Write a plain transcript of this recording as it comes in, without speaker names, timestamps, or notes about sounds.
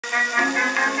Central,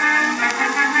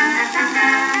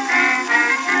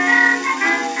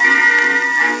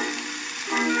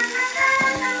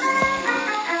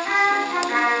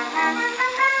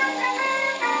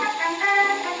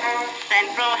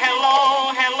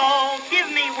 hello, hello,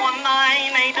 give me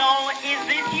 1980. Is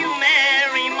this you,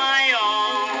 Mary, my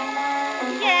own?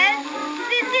 Yes,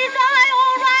 this is I,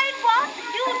 all right. What?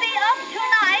 You'll be up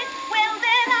tonight? Well,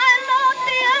 then I'll not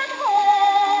be at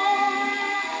home.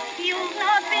 You've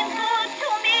not been good to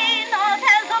me, not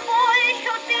as a boy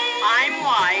should be. I'm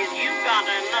wise, you've got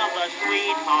another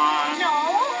sweetheart. No,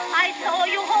 I saw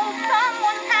you hold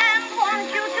someone's hand, want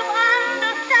you to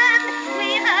understand.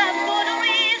 We have good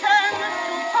reasons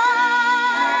to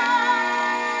part.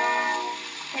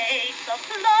 Take the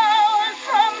flowers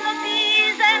from the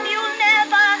bees and you'll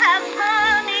never have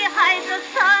honey. Hide the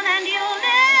sun and you'll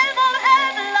never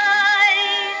have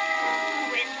light.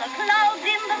 With the clouds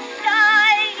in the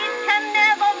sky, it can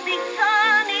never be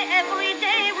sunny. Every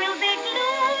day will be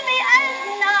gloomy as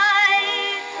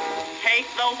night. Take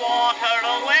the water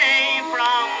away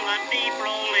from the deep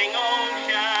rolling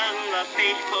ocean. The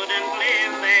fish couldn't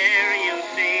live there, you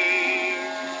see.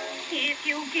 If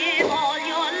you give all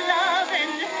your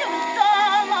loving to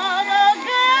some other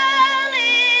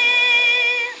girlie,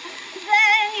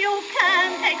 then you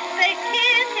can't expect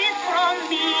kisses from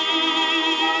me.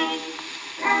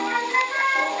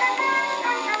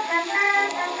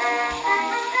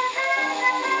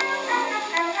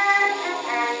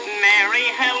 Mary,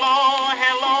 hello,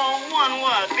 hello, one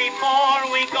word before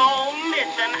we go.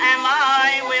 Listen and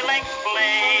I will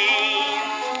explain.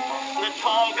 The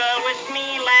tall girl with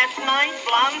me last night,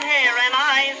 blonde hair and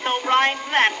eyes so bright,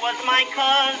 that was my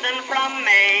cousin from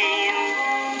Maine.